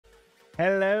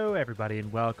Hello, everybody,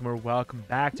 and welcome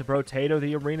back to Brotato,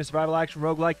 the arena survival action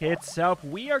roguelike itself.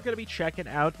 We are going to be checking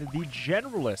out the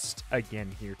Generalist again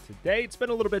here today. It's been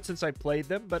a little bit since I played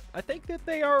them, but I think that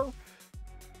they are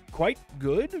quite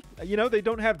good. You know, they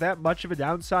don't have that much of a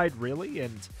downside, really,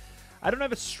 and I don't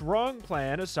have a strong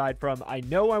plan aside from I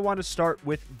know I want to start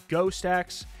with Ghost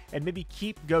Axe and maybe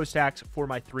keep Ghost Axe for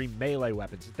my 3 melee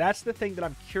weapons. That's the thing that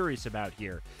I'm curious about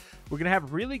here. We're going to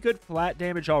have really good flat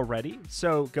damage already,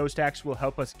 so Ghost Axe will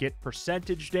help us get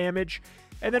percentage damage,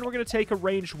 and then we're going to take a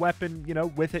ranged weapon, you know,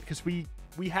 with it, because we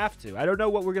have to. I don't know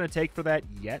what we're going to take for that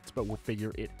yet, but we'll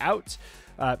figure it out.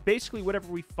 Basically, whatever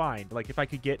we find. Like, if I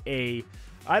could get a,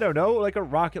 I don't know, like a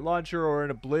rocket launcher or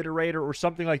an obliterator or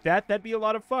something like that, that'd be a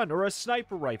lot of fun. Or a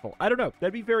sniper rifle. I don't know.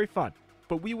 That'd be very fun.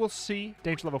 But we will see.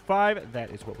 Danger level 5,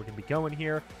 that is what we're going to be going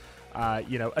here.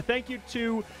 You know, a thank you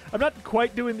to, I'm not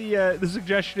quite doing the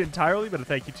suggestion entirely, but a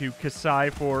thank you to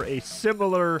Kasai for a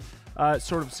similar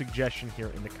sort of suggestion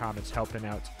here in the comments, helping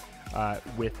out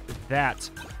with that.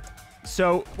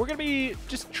 So we're going to be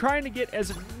just trying to get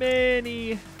as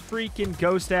many freaking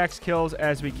Ghost Axe kills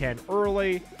as we can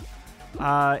early.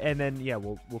 And then, yeah,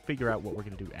 we'll figure out what we're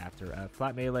going to do after.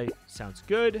 Flat melee sounds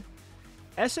good.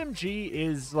 SMG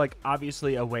is, like,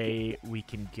 obviously a way we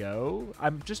can go.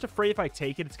 I'm just afraid if I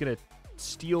take it, it's going to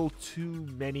steal too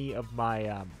many of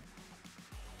my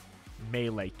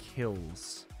melee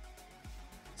kills.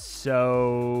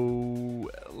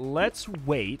 So, let's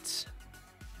wait.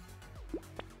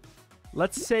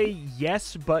 Let's say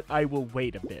yes, but I will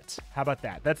wait a bit. How about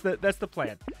that? That's the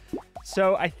plan.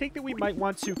 So I think that we might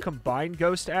want to combine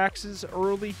Ghost Axes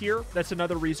early here. That's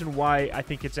another reason why I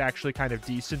think it's actually kind of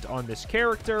decent on this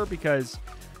character, because,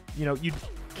 you know, you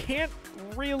can't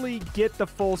really get the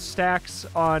full stacks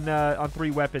on 3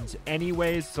 weapons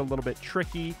anyways. It's a little bit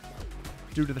tricky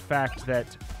due to the fact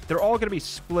that they're all going to be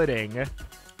splitting,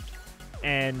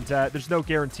 and there's no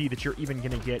guarantee that you're even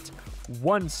going to get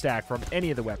 1 stack from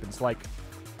any of the weapons. Like,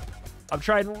 I'm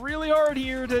trying really hard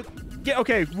here to get...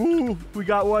 Okay, woo! We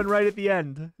got one right at the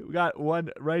end. We got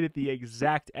one right at the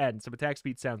exact end. Some attack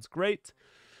speed sounds great.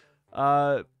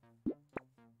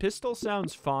 Pistol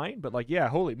sounds fine, but, like, yeah,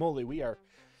 holy moly, we are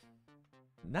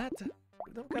not...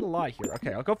 We don't gotta lie here.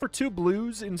 Okay, I'll go for 2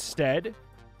 blues instead.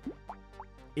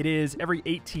 It is every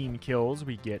 18 kills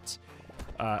we get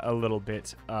a little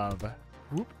bit of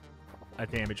a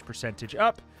damage percentage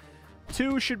up.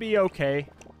 2 should be okay.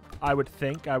 I would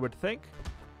think.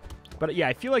 But yeah,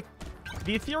 I feel like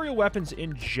the ethereal weapons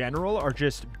in general are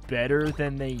just better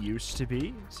than they used to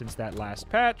be since that last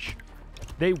patch.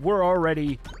 They were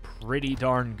already pretty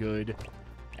darn good,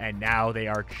 and now they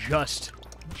are just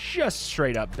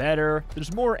straight up better.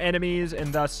 There's more enemies,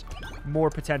 and thus more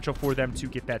potential for them to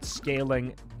get that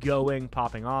scaling going,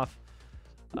 popping off.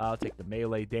 I'll take the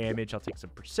melee damage. I'll take some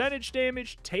percentage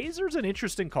damage. Taser's an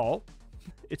interesting call.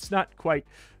 It's not quite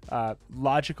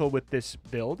logical with this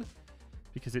build,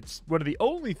 because it's one of the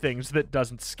only things that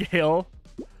doesn't scale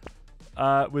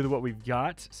with what we've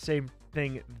got. Same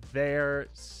thing there.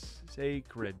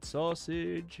 Sacred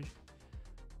sausage.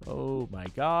 Oh my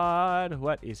god,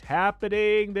 what is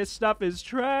happening? This stuff is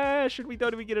trash, and we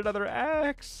don't even get another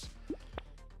axe.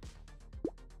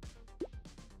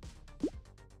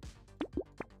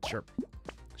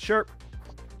 Sure.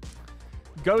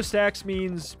 Ghost Axe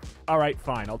means, all right,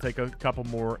 fine, I'll take a couple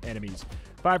more enemies.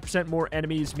 5% more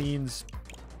enemies means,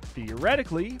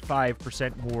 theoretically,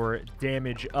 5% more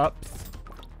damage up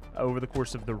over the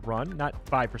course of the run. Not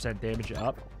 5% damage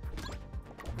up.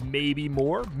 Maybe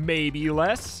more, maybe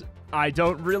less. I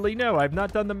don't really know. I've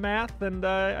not done the math, and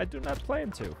I do not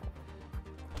plan to.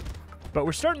 But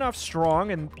we're starting off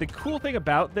strong, and the cool thing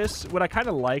about this, what I kind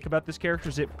of like about this character,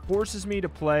 is it forces me to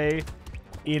play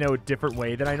in a different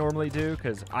way than I normally do,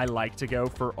 because I like to go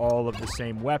for all of the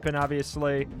same weapon,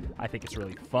 obviously. I think it's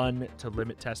really fun to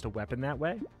limit test a weapon that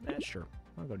way. Sure.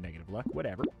 I'll go negative luck,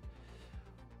 whatever.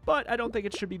 But I don't think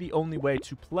it should be the only way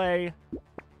to play.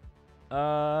 Boy,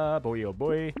 oh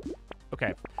boy.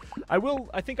 Okay.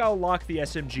 I think I'll lock the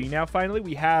SMG now, finally.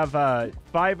 We have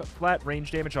 5 flat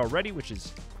range damage already, which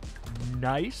is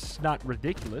nice. Not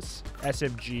ridiculous.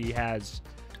 SMG has,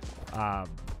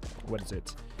 what is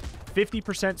it?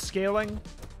 50% scaling.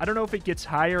 I don't know if it gets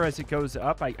higher as it goes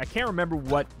up. I can't remember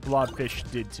what Blobfish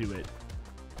did to it.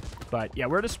 But yeah,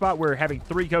 we're at a spot where having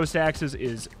 3 Ghost Axes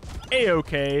is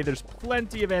a-okay. There's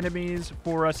plenty of enemies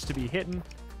for us to be hitting,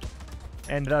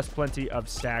 and thus plenty of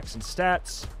stacks and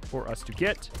stats for us to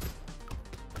get.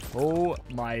 Oh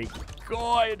my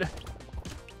god.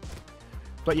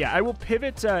 But yeah, I will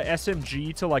pivot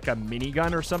SMG to like a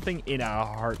minigun or something in a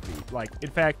heartbeat. Like, in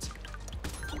fact,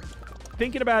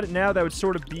 thinking about it now, that would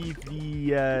sort of be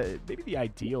the, maybe the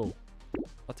ideal.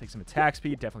 I'll take some attack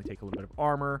speed, definitely take a little bit of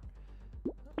armor.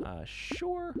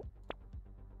 Sure.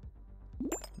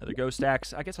 Another ghost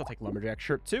axe. I guess I'll take lumberjack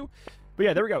shirt too. But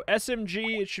yeah, there we go.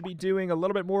 SMG, it should be doing a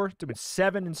little bit more. Doing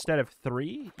 7 instead of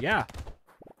 3. Yeah,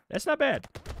 that's not bad.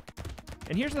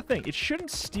 And here's the thing. It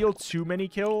shouldn't steal too many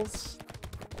kills.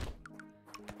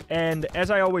 And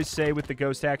as I always say with the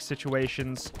ghost axe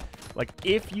situations, like,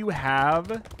 if you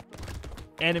have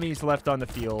enemies left on the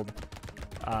field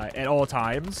at all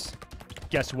times,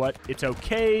 guess what? It's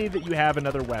okay that you have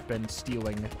another weapon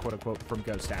stealing, quote-unquote, from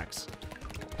ghost axe.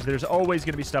 Because there's always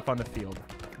going to be stuff on the field.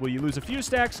 Will you lose a few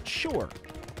stacks? Sure.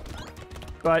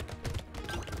 But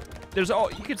there's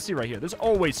you can see right here, there's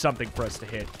always something for us to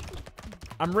hit.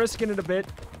 I'm risking it a bit.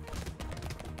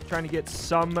 Trying to get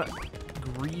some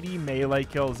greedy melee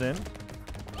kills in.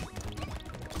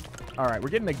 Alright, we're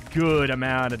getting a good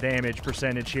amount of damage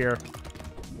percentage here.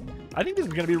 I think this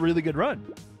is going to be a really good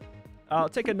run. I'll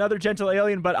take another gentle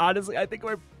alien, but honestly, I think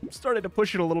we're starting to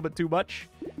push it a little bit too much.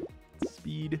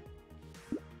 Speed.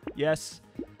 Yes.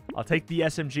 I'll take the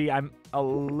SMG. I'm a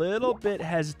little bit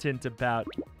hesitant about...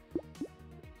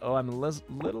 Oh, I'm a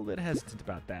little bit hesitant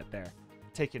about that there.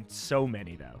 Taking so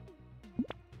many, though.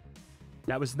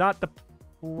 That was not the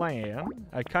plan.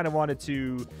 I kind of wanted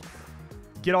to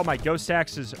get all my ghost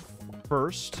axes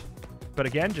first. But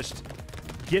again, just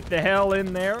get the hell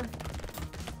in there.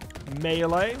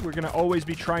 Melee. We're going to always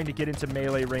be trying to get into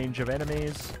melee range of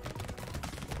enemies.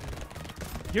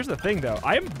 Here's the thing, though.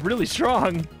 I am really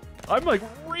strong. I'm, like,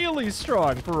 really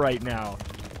strong for right now.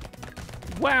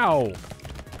 Wow.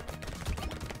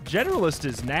 Generalist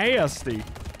is nasty.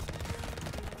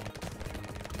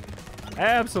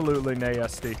 Absolutely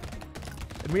nasty.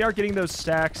 And we are getting those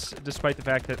stacks, despite the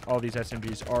fact that all these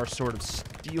SMGs are sort of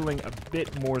stealing a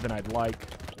bit more than I'd like.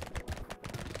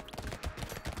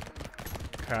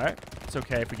 Okay. It's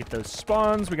okay if we get those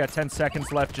spawns. We got 10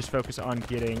 seconds left. Just focus on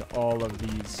getting all of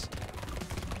these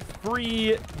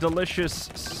free, delicious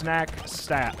snack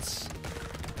stats.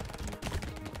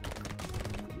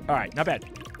 All right, not bad.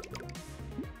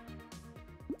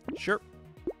 Sure.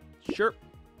 Sure.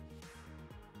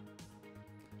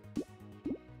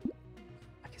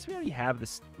 I guess we already have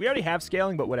this. We already have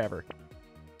scaling, but whatever.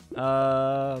 We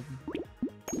can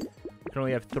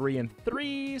only have 3 and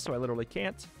 3, so I literally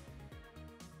can't.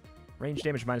 Range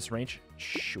damage minus range.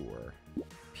 Sure.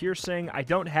 Piercing. I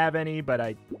don't have any, but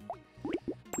I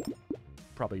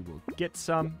probably will get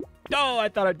some. Oh, I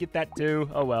thought I'd get that too.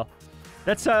 Oh, well.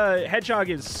 That's, Hedgehog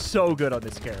is so good on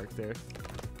this character.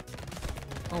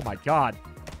 Oh, my God.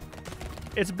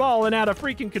 It's balling out of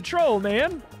freaking control,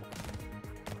 man.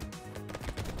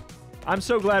 I'm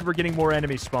so glad we're getting more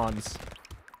enemy spawns.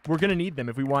 We're going to need them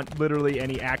if we want literally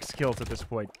any axe kills at this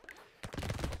point.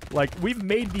 Like, we've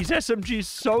made these SMGs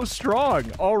so strong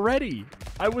already.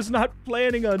 I was not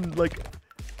planning on, like...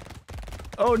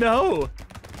 Oh, no.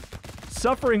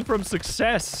 Suffering from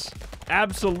success.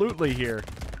 Absolutely here.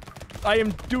 I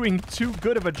am doing too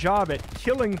good of a job at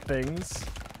killing things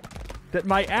that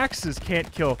my axes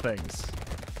can't kill things.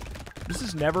 This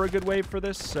is never a good wave for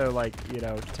this, so, like, you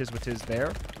know, tis what tis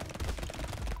there.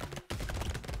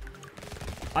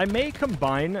 I may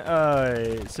combine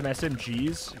some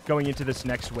SMGs going into this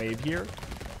next wave here,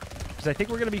 because I think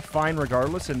we're going to be fine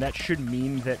regardless, and that should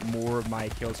mean that more of my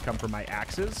kills come from my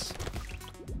axes.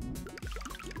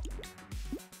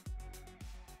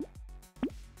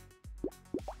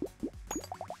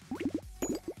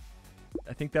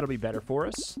 I think that'll be better for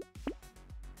us.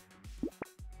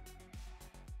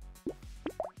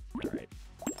 All right.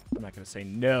 I'm not going to say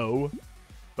no,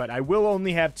 but I will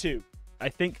only have 2. I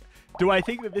think... Do I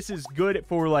think that this is good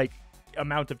for, like,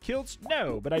 amount of kills?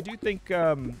 No, but I do think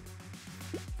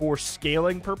for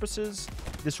scaling purposes,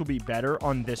 this will be better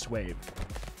on this wave.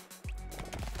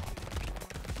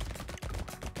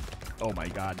 Oh, my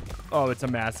God. Oh, it's a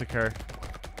massacre.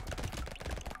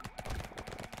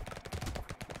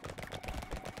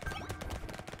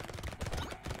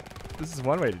 This is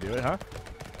one way to do it, huh?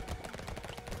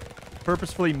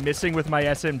 Purposefully missing with my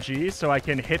SMG so I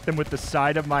can hit them with the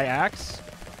side of my axe.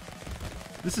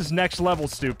 This is next level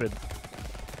stupid.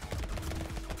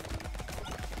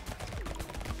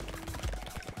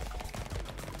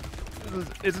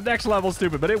 It's next level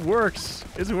stupid, but it works.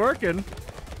 It's working.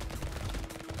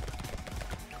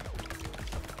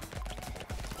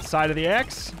 Side of the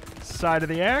axe. Side of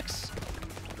the axe.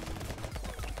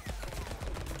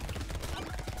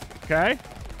 Okay.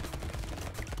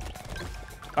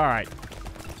 All right.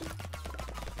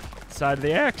 Side of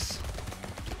the axe.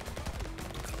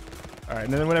 All right,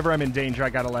 and then whenever I'm in danger, I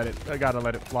gotta let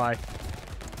it fly.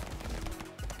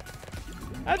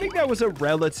 I think that was a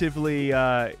relatively,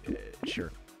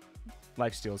 sure.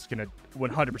 Lifesteal is going to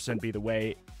 100% be the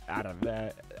way out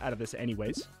of this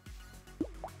anyways.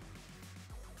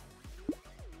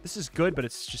 This is good, but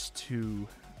it's just too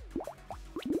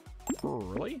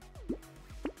early.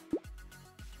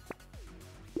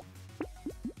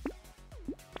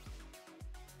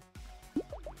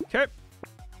 Okay.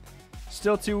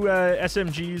 Still two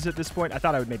SMGs at this point. I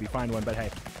thought I would maybe find one, but hey.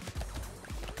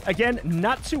 Again,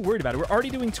 not too worried about it. We're already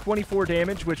doing 24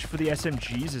 damage, which for the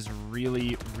SMGs is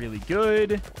really, really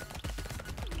good.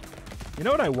 You know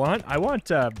what I want? I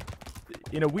want,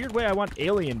 in a weird way, I want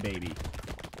Alien Baby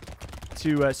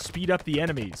to speed up the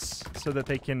enemies so that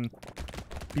they can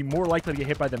be more likely to get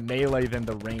hit by the melee than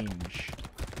the range.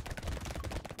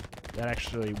 That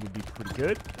actually would be pretty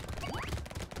good.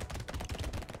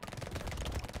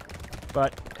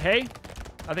 But, hey,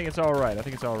 I think it's all right. I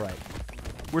think it's all right.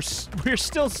 We're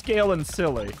still scaling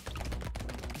silly.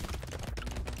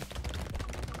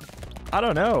 I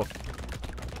don't know.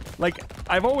 Like,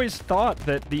 I've always thought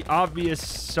that the obvious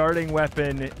starting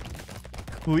weapon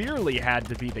clearly had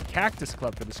to be the Cactus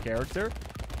Club for this character.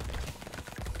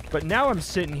 But now I'm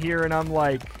sitting here and I'm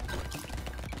like,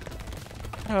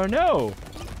 I don't know.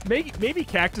 Maybe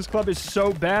Cactus Club is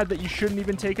so bad that you shouldn't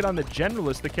even take it on the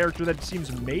Generalist, the character that it seems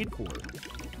made for.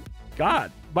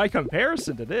 God, by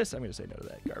comparison to this, I'm going to say no to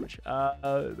that garbage.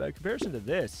 By comparison to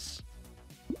this,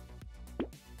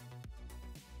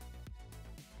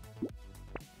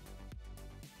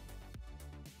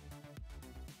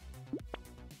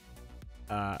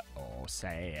 oh,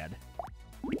 sad.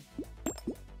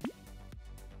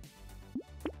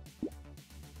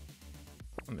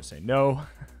 I'm going to say no.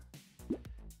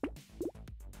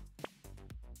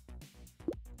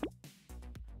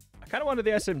 I kind of wanted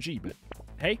the SMG, but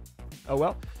hey, oh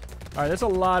well. All right, that's a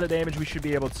lot of damage we should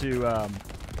be able to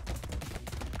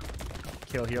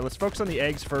kill here. Let's focus on the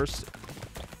eggs first.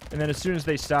 And then as soon as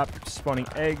they stop spawning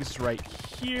eggs right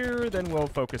here, then we'll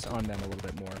focus on them a little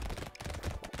bit more.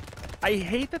 I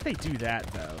hate that they do that,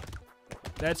 though.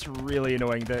 That's really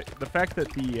annoying. The fact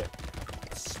that the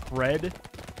spread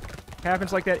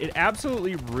happens like that, it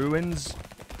absolutely ruins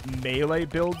melee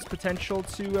build's potential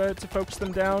to focus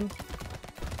them down.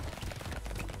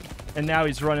 And now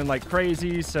he's running like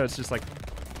crazy, so it's just like,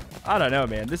 I don't know,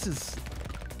 man. This is...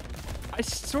 I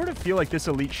sort of feel like this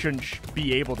elite shouldn't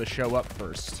be able to show up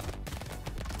first.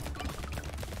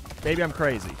 Maybe I'm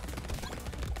crazy.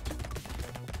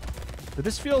 But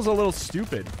this feels a little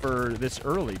stupid for this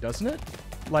early, doesn't it?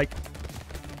 Like,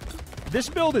 this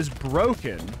build is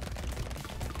broken.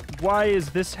 Why is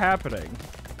this happening?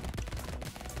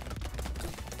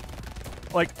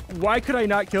 Like, why could I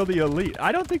not kill the elite?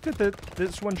 I don't think that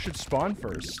this one should spawn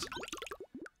first.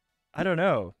 I don't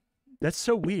know. That's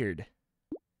so weird.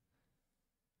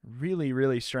 Really,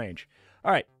 really strange.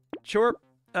 All right, sure.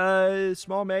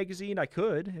 Small magazine, I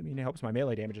could. I mean, it helps my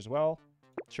melee damage as well.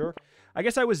 Sure. I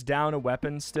guess I was down a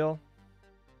weapon still,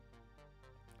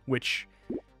 which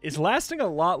is lasting a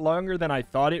lot longer than I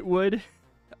thought it would.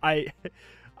 I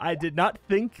did not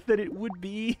think that it would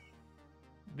be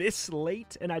this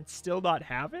late and I'd still not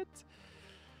have it.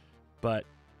 But,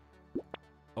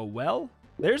 oh well.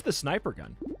 There's the sniper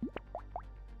gun.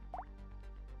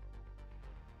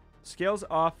 Scales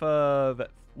off of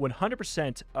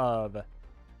 100% of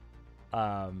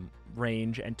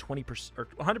range and 20%, or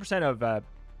 100% of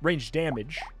range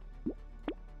damage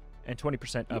and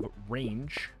 20% of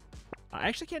range. I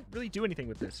actually can't really do anything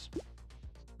with this,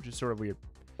 which is sort of weird.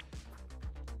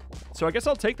 So I guess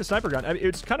I'll take the sniper gun. I mean,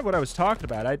 it's kind of what I was talking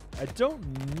about. I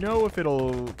don't know if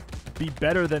it'll be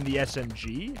better than the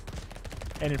SMG.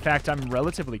 And in fact, I'm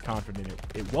relatively confident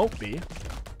it won't be.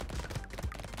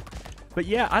 But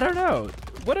yeah, I don't know.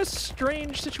 What a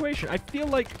strange situation. I feel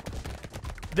like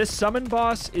this summon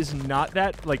boss is not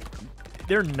that, like,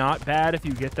 they're not bad if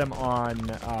you get them on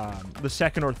the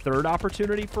second or third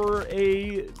opportunity for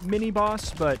a mini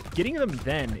boss, but getting them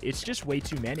then, it's just way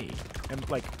too many. And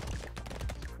like,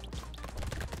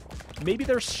 maybe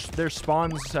their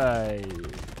spawns,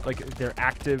 like their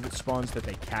active spawns that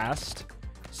they cast,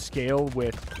 scale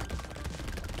with,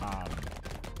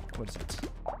 what is it?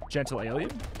 Gentle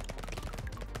Alien?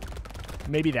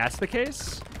 Maybe that's the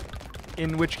case?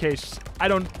 In which case, I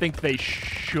don't think they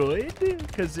should,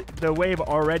 because the wave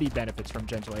already benefits from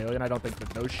Gentle Alien. I don't think that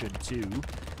those should too.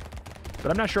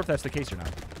 But I'm not sure if that's the case or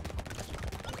not.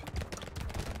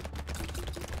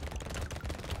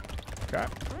 Okay.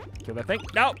 Kill that thing.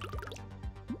 No!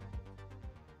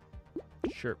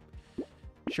 Sure.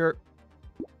 Sure.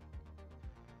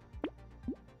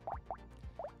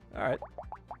 Alright.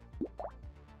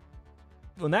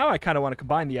 Well, now I kind of want to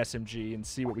combine the SMG and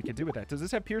see what we can do with that. Does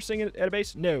this have piercing at a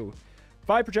base? No.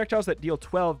 5 projectiles that deal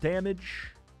 12 damage.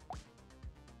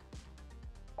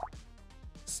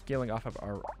 Scaling off of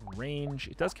our range.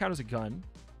 It does count as a gun.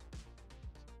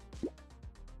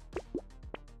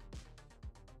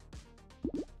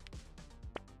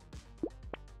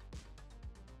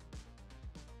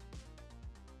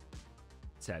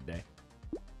 Sad day.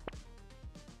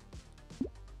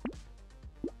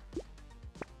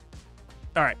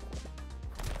 All right.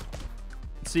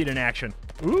 Let's see it in action.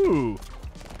 Ooh.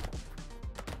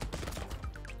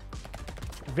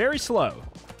 Very slow.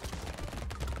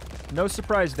 No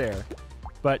surprise there.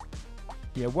 But,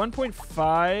 yeah,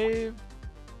 1.5.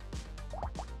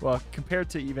 Well, compared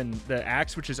to even the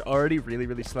axe, which is already really,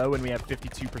 really slow, and we have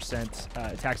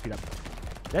 52% attack speed up.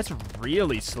 That's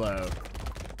really slow.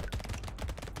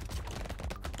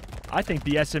 I think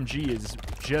the SMG is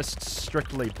just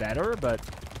strictly better, but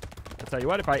I'll tell you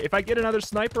what, if I get another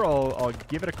sniper, I'll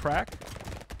give it a crack.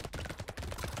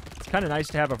 It's kind of nice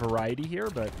to have a variety here,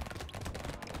 but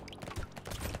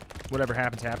whatever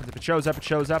happens, happens. If it shows up, it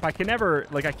shows up. I can never,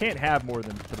 like, I can't have more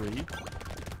than 3.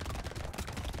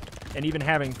 And even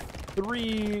having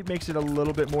 3 makes it a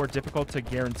little bit more difficult to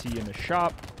guarantee in the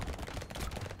shop.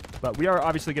 But we are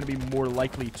obviously going to be more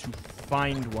likely to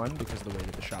find one because of the way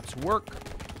that the shops work.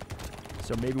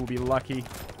 So maybe we'll be lucky.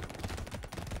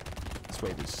 This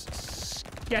wave is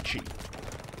sketchy.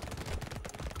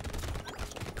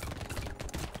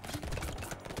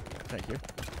 Thank you.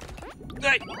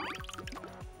 Hey!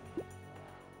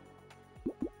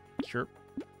 Sure.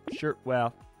 Sure.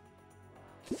 Well,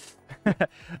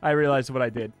 I realized what I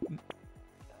did.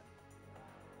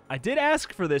 I did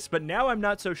ask for this, but now I'm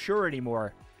not so sure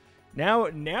anymore. Now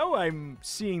I'm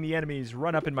seeing the enemies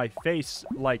run up in my face,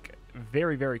 like,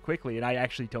 very, very quickly, and I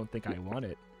actually don't think I want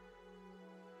it.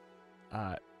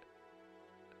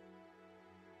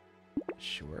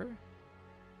 Sure.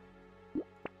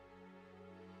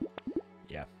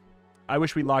 Yeah. I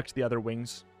wish we locked the other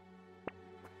wings.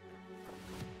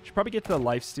 Should probably get the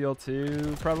lifesteal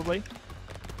too, probably.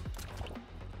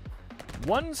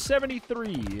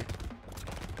 173.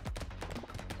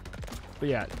 But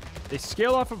yeah, they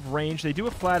scale off of range. They do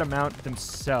a flat amount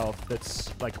themselves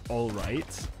that's, like,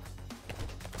 alright.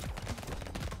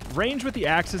 Range with the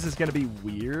axes is going to be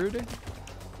weird.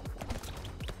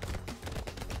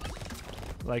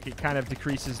 Like, it kind of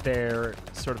decreases their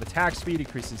sort of attack speed,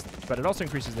 increases, but it also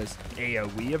increases this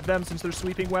AoE of them since they're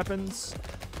sweeping weapons.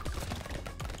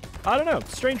 I don't know.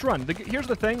 Strange run. Here's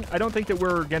the thing. I don't think that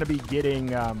we're going to be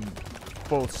getting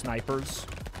full snipers,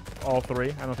 all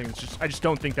 3. I don't think it's just... I just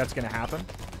don't think that's going to happen.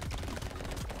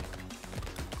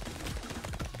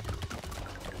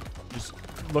 Just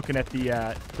looking at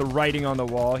the writing on the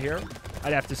wall here.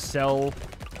 I'd have to sell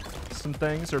some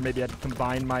things, or maybe I'd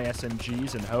combine my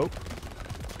SMGs and hope.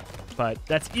 But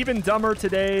that's even dumber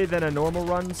today than a normal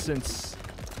run since,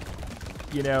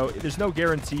 you know, there's no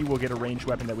guarantee we'll get a ranged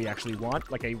weapon that we actually want,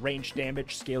 like a range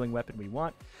damage scaling weapon we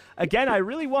want. Again, I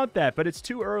really want that, but it's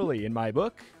too early in my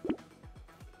book.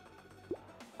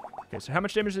 Okay, so how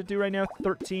much damage does it do right now?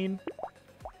 13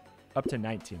 up to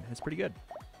 19. That's pretty good.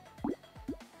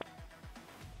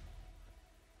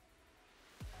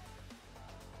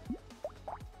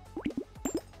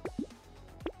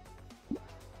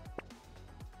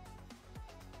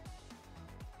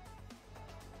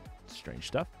 Strange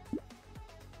stuff.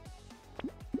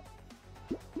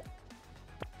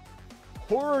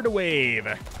 Horde wave.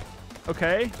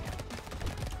 Okay.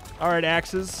 All right,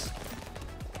 axes.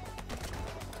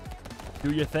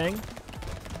 Do your thing.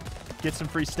 Get some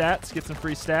free stats. Get some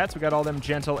free stats. We got all them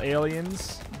gentle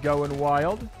aliens going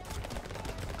wild.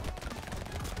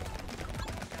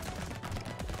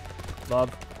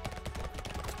 Love.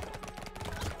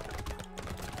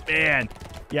 Man.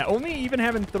 Yeah, only even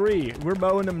having 3. We're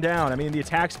mowing them down. I mean, the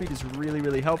attack speed is really,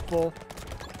 really helpful.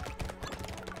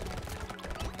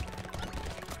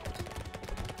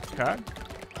 Okay.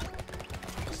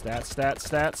 Stats, stats,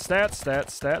 stats, stats,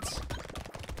 stats, stats.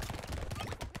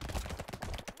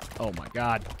 Oh, my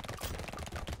God.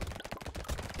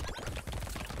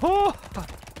 Oh!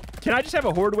 Can I just have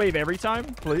a horde wave every time,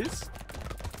 please?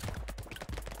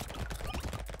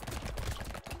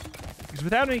 Because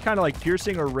without any kind of, like,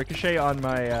 piercing or ricochet on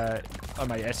my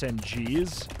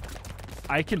SMGs,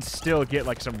 I can still get,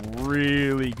 like, some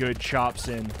really good chops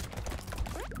in.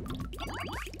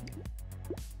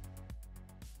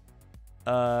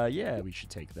 Yeah, we should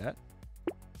take that.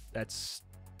 That's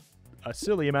a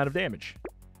silly amount of damage.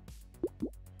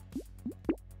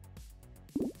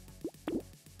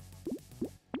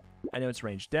 I know it's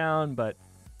ranged down, but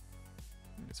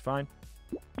it's fine.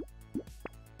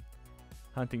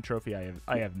 Hunting trophy,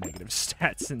 I have negative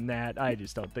stats in that. I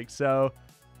just don't think so.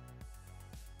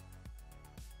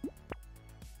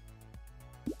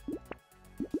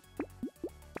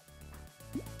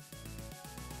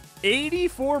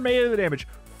 $84 melee damage,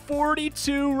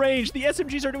 42 range. The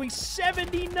SMGs are doing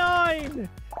 79.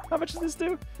 How much does this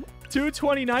do?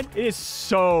 229. It is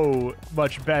so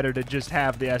much better to just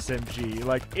have the SMG.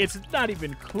 Like, it's not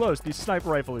even close. The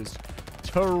sniper rifle is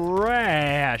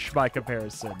trash by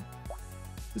comparison.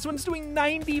 This one's doing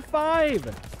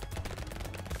 95.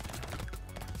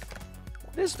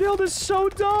 This build is so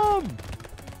dumb.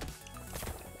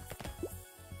 How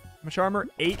much armor?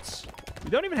 8. We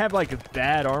don't even have, like,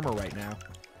 bad armor right now,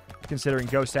 considering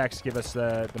Ghost Axe give us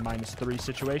the -3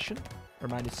 situation. Or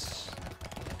minus...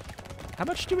 How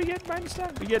much do we get minus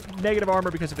that? We get negative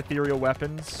armor because of ethereal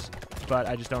weapons, but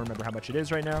I just don't remember how much it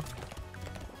is right now.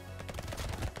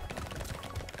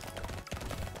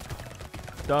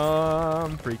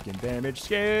 Dumb freaking damage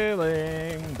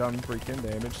scaling. Dumb freaking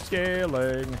damage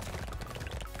scaling.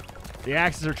 The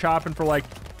axes are chopping for like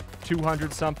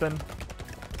 200 something.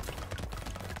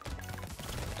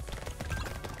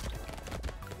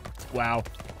 Wow.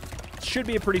 Should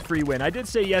be a pretty free win. I did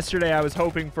say yesterday I was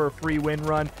hoping for a free win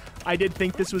run. I did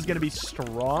think this was going to be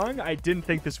strong. I didn't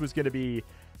think this was going to be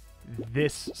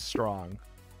this strong.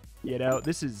 You know,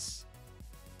 this is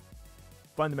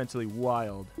fundamentally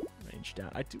wild. Range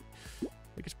down. I do.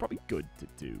 Like, it's probably good to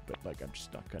do, but like, I'm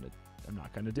just not going to. I'm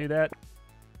not going to do that.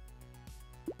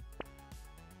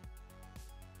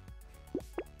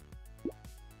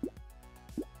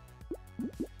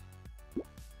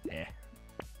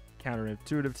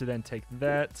 Counterintuitive to then take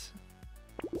that.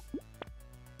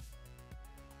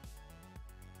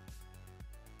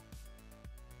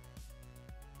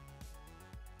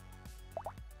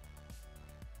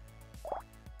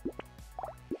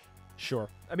 Sure.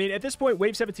 I mean, at this point,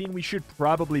 wave 17, we should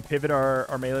probably pivot our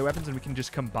melee weapons and we can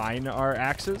just combine our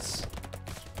axes.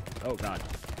 Oh, God.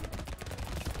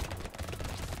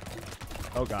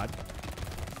 Oh, God.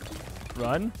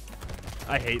 Run.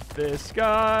 I hate this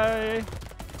guy.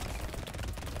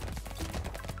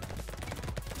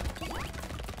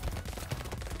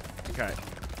 Okay.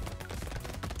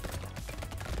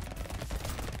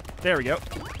 There we go.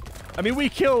 I mean, we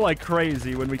kill like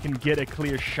crazy when we can get a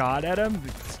clear shot at him.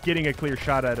 It's getting a clear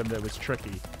shot at him that was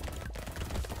tricky.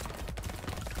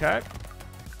 Okay.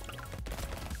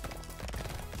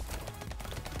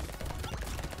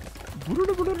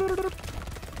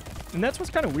 And that's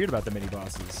what's kind of weird about the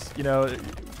mini-bosses. You know,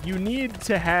 you need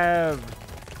to have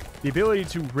the ability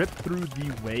to rip through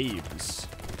the waves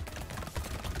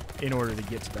in order to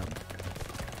get to them.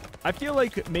 I feel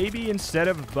like maybe instead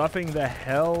of buffing the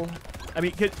hell... I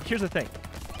mean, here's the thing.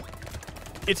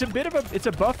 It's a bit of a... It's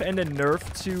a buff and a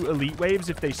nerf to elite waves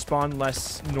if they spawn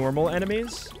less normal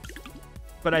enemies.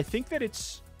 But I think that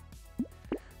it's...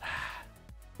 I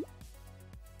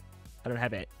don't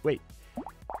have it. Wait.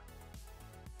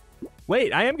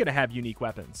 Wait, I am going to have unique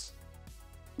weapons.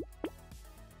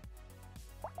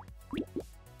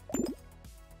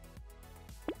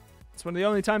 It's one of the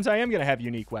only times I am going to have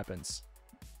unique weapons.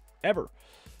 Ever.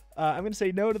 I'm going to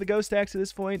say no to the Ghost Axe at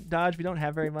this point. Dodge, we don't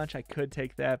have very much. I could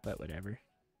take that, but whatever.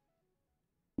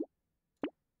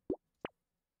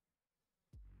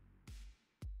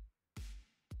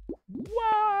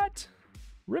 What?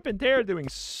 Rip and Tear doing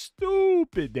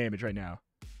stupid damage right now.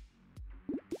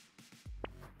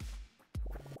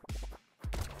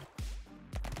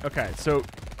 Okay, so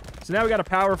now we got a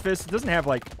Power Fist. It doesn't have,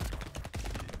 like...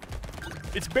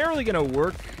 It's barely going to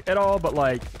work at all, but,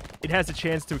 like, it has a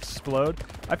chance to explode.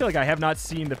 I feel like I have not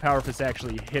seen the Power Fist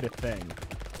actually hit a thing.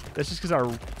 That's just because our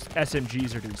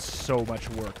SMGs are doing so much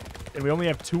work. And we only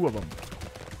have 2 of them.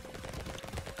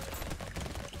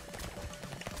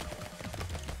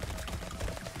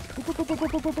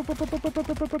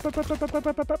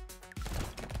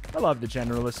 I love the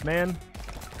Generalist, man.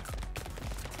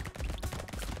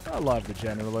 I love the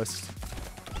Generalist.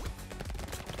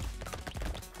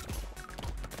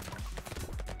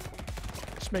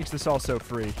 Just makes this all so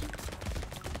free.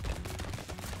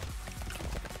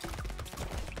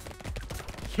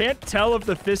 Can't tell if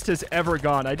the fist has ever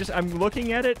gone. I'm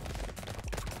looking at it.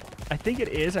 I think it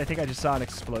is. I think I just saw an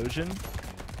explosion.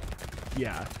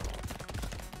 Yeah.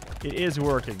 It is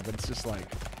working, but it's just like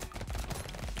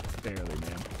barely,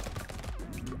 man.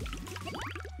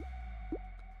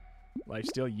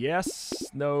 Lifesteal, yes.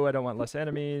 No, I don't want less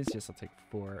enemies. Yes, I'll take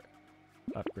 4.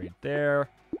 Upgrade there.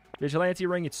 Vigilante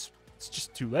ring, it's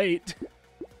just too late.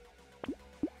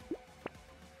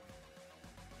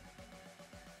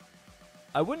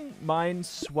 I wouldn't mind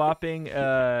swapping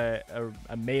a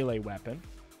melee weapon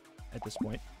at this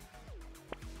point.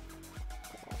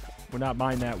 Would not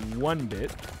mind that one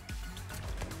bit.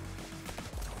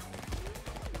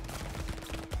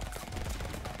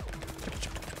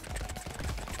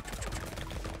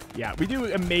 Yeah, we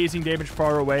do amazing damage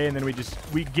far away, and then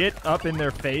we get up in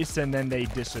their face, and then they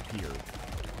disappear.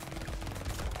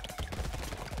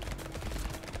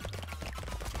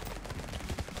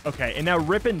 Okay, and now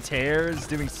Rip and Tear is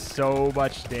doing so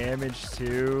much damage,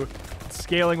 too. It's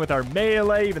scaling with our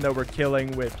melee, even though we're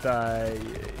killing with,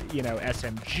 you know,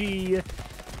 SMG.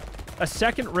 A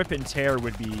second Rip and Tear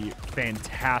would be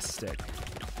fantastic.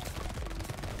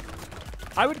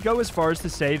 I would go as far as to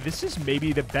say this is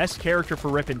maybe the best character for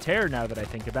Rip and Tear now that I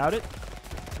think about it.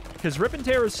 Because Rip and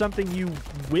Tear is something you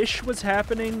wish was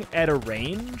happening at a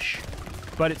range,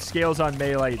 but it scales on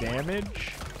melee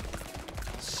damage.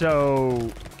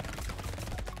 So,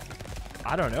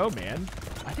 I don't know, man.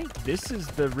 I think this is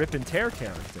the Rip and Tear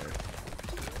character.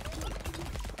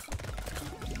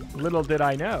 Little did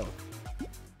I know.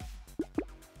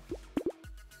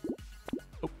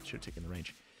 Oh, should have taken the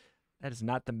range. That is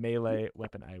not the melee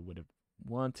weapon I would have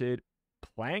wanted.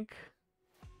 Plank?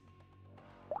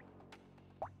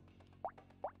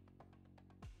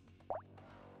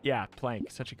 Yeah,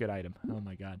 plank. Such a good item. Oh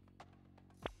my god.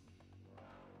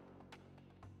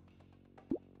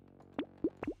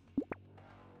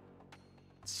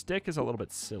 Stick is a little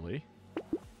bit silly.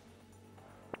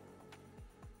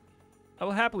 I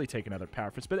will happily take another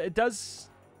power fist, but it does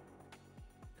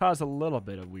cause a little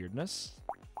bit of weirdness.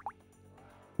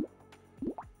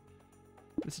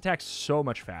 This attacks so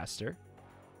much faster.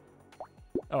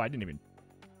 Oh, I didn't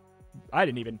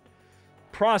even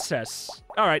process.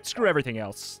 All right, screw everything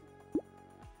else.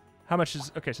 How much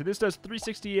is... Okay, so this does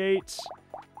 368.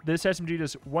 This SMG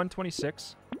does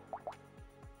 126.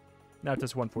 Now it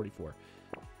does 144.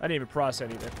 I didn't even process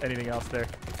anything else there.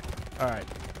 All right.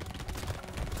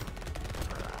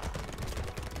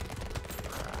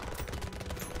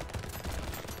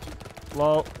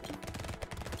 Lol.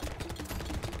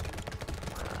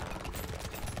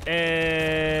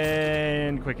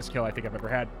 And quickest kill I think I've ever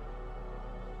had.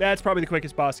 That's probably the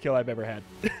quickest boss kill I've ever had.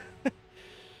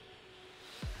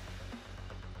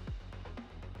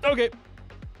 Okay.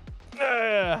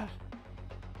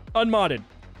 Unmodded.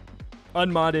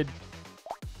 Unmodded.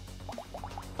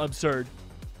 Absurd.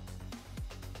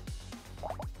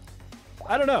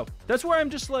 I don't know. That's where I'm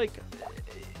just like,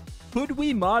 could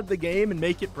we mod the game and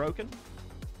make it broken?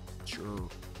 Sure.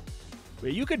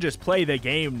 But you could just play the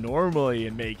game normally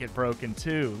and make it broken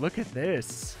too. Look at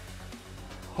this.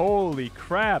 Holy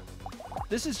crap.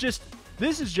 This is just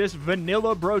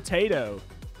vanilla Brotato.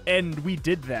 And we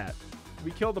did that.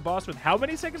 We killed the boss with how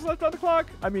many seconds left on the clock?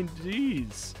 I mean,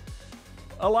 jeez.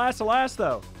 Alas, alas,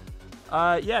 though.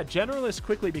 Yeah, Generalist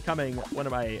quickly becoming one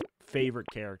of my favorite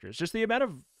characters. Just the amount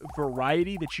of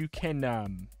variety that you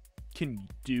can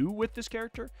do with this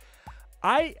character.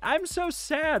 I'm so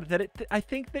sad that I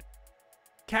think that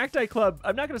Cacti Club,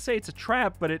 I'm not going to say it's a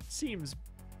trap, but it seems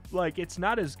like it's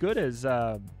not as good as...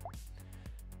 I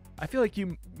feel like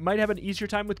you might have an easier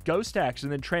time with Ghost Axe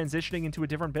and then transitioning into a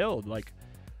different build. Like,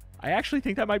 I actually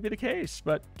think that might be the case,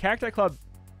 but Cacti Club...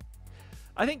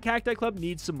 I think Cacti Club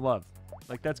needs some love.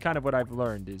 Like, that's kind of what I've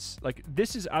learned is, like,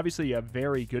 this is obviously a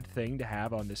very good thing to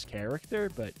have on this character,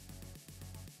 but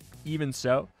even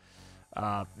so,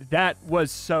 that was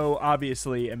so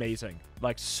obviously amazing.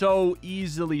 Like, so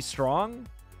easily strong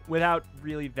without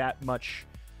really that much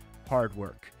hard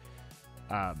work.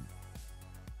 And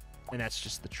that's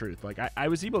just the truth. Like, I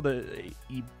was able to,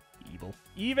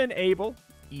 able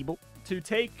to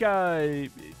take,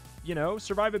 you know,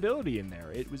 survivability in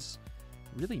there. It was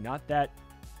really not that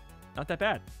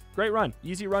bad. Great run.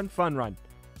 Easy run, fun run.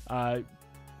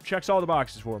 Checks all the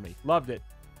boxes for me. Loved it.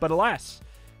 But alas,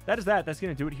 that is that. That's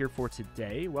going to do it here for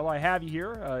today. Well, I have you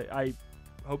here. I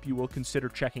hope you will consider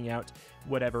checking out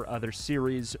whatever other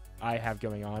series I have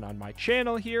going on my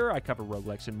channel here. I cover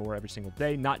roguelikes and more every single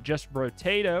day, not just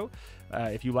Brotato.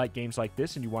 If you like games like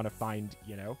this and you want to find,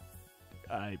 you know,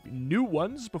 new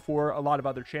ones before a lot of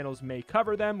other channels may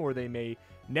cover them, or they may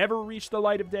never reach the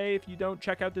light of day if you don't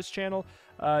check out this channel,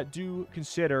 do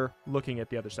consider looking at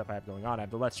the other stuff I have going on. I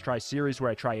have the Let's Try series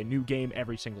where I try a new game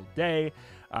every single day.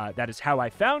 That is how I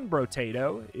found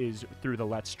Brotato, is through the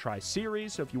Let's Try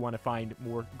series. So if you want to find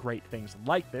more great things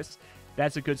like this,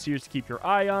 that's a good series to keep your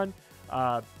eye on.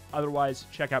 Otherwise,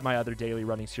 check out my other daily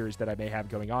running series that I may have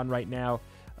going on right now.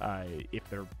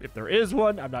 If there is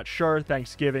one, I'm not sure.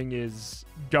 Thanksgiving is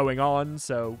going on,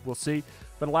 so we'll see.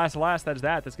 But alas, that is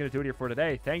that. That's going to do it here for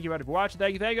today. Thank you, everybody, for watching.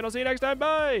 Thank you, and I'll see you next time.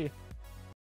 Bye!